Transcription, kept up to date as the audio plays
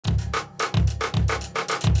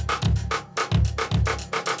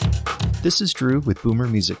This is Drew with Boomer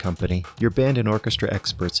Music Company, your band and orchestra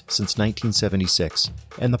experts since 1976,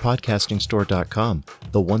 and thepodcastingstore.com,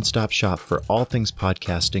 the one-stop shop for all things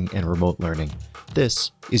podcasting and remote learning.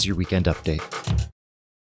 This is your Weekend Update.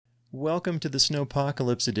 Welcome to the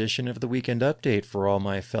Snowpocalypse edition of the Weekend Update for all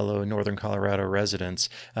my fellow Northern Colorado residents.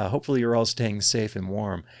 Hopefully you're all staying safe and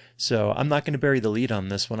warm. So I'm not going to bury the lead on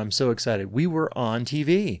this one. I'm so excited. We were on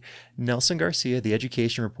TV. Nelson Garcia, the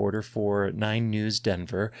education reporter for 9 News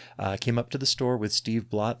Denver, came up to the store with Steve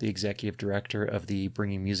Blatt, the executive director of the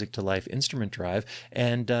Bringing Music to Life instrument drive,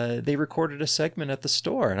 and they recorded a segment at the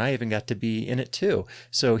store, and I even got to be in it too.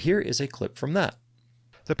 So here is a clip from that.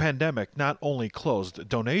 The pandemic not only closed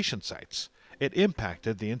donation sites, it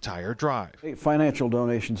impacted the entire drive. Financial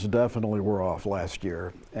donations definitely were off last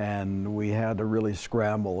year, and we had to really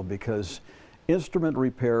scramble because instrument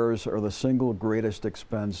repairs are the single greatest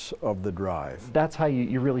expense of the drive. That's how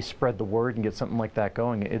you really spread the word and get something like that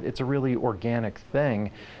going. It's a really organic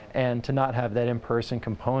thing, and to not have that in-person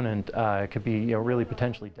component could be really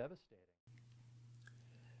potentially devastating.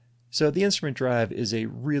 So the Instrument Drive is a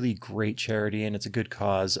really great charity, and it's a good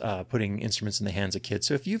cause, putting instruments in the hands of kids.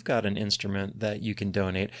 So if you've got an instrument that you can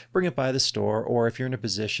donate, bring it by the store, or if you're in a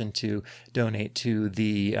position to donate to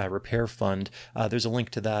the repair fund, there's a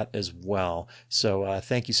link to that as well. So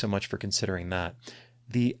thank you so much for considering that.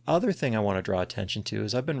 The other thing I want to draw attention to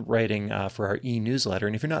is I've been writing for our e-newsletter,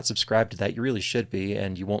 and if you're not subscribed to that, you really should be,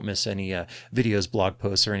 and you won't miss any videos, blog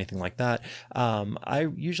posts, or anything like that. I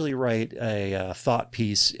usually write a thought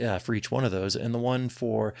piece for each one of those, and the one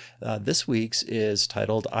for this week's is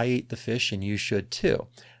titled, "I Ate the Fish and You Should Too."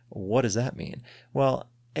 What does that mean? Well,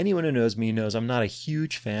 anyone who knows me knows I'm not a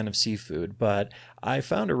huge fan of seafood, but I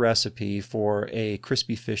found a recipe for a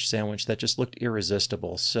crispy fish sandwich that just looked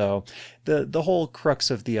irresistible. So the whole crux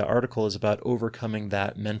of the article is about overcoming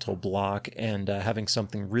that mental block and having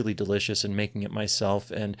something really delicious and making it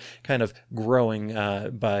myself and kind of growing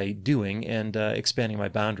by doing and expanding my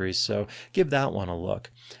boundaries. So give that one a look.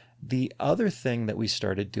 The other thing that we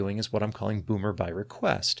started doing is what I'm calling Boomer by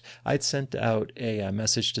Request. I'd sent out a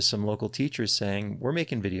message to some local teachers saying, we're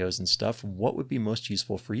making videos and stuff. What would be most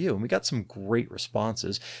useful for you? And we got some great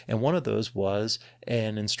responses. And one of those was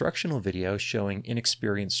an instructional video showing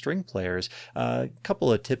inexperienced string players a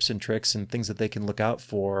couple of tips and tricks and things that they can look out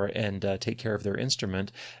for and take care of their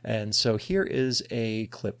instrument. And so here is a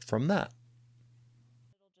clip from that.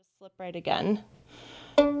 It'll just slip right again.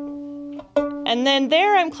 And then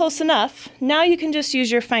there I'm close enough. Now you can just use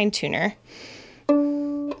your fine tuner.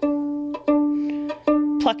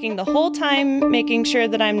 Plucking the whole time, making sure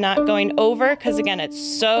that I'm not going over, because again, it's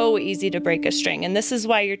so easy to break a string. And this is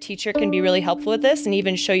why your teacher can be really helpful with this and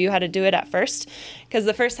even show you how to do it at first, because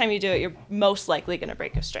the first time you do it, you're most likely going to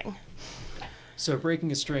break a string. So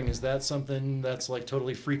breaking a string, is that something that's like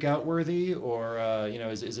totally freak out worthy, or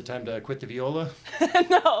is it time to quit the viola?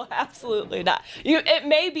 No, absolutely not. It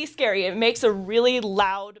may be scary. It makes a really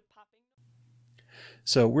loud popping.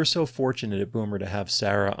 So we're so fortunate at Boomer to have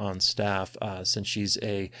Sarah on staff since she's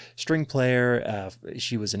a string player,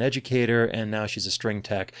 she was an educator, and now she's a string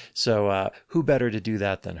tech. So who better to do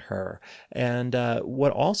that than her? And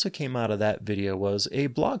what also came out of that video was a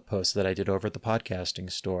blog post that I did over at the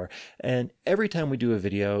podcasting store. And every time we do a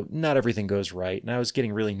video, not everything goes right. And I was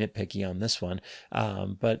getting really nitpicky on this one.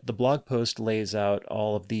 But the blog post lays out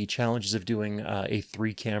all of the challenges of doing a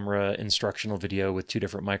 3-camera instructional video with 2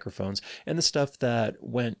 different microphones and the stuff that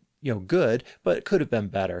went good, but it could have been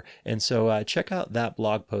better. And so check out that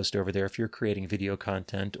blog post over there if you're creating video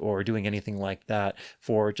content or doing anything like that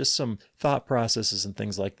for just some thought processes and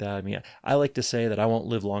things like that. I mean, I like to say that I won't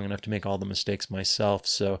live long enough to make all the mistakes myself,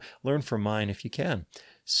 so learn from mine if you can.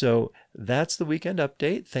 So that's the Weekend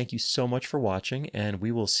Update. Thank you so much for watching, and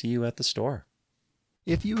we will see you at the store.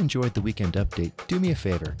 If you enjoyed the Weekend Update, do me a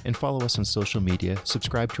favor and follow us on social media,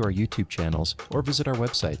 subscribe to our YouTube channels, or visit our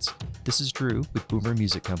websites. This is Drew with Boomer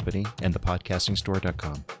Music Company and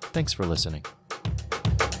thepodcastingstore.com. Thanks for listening.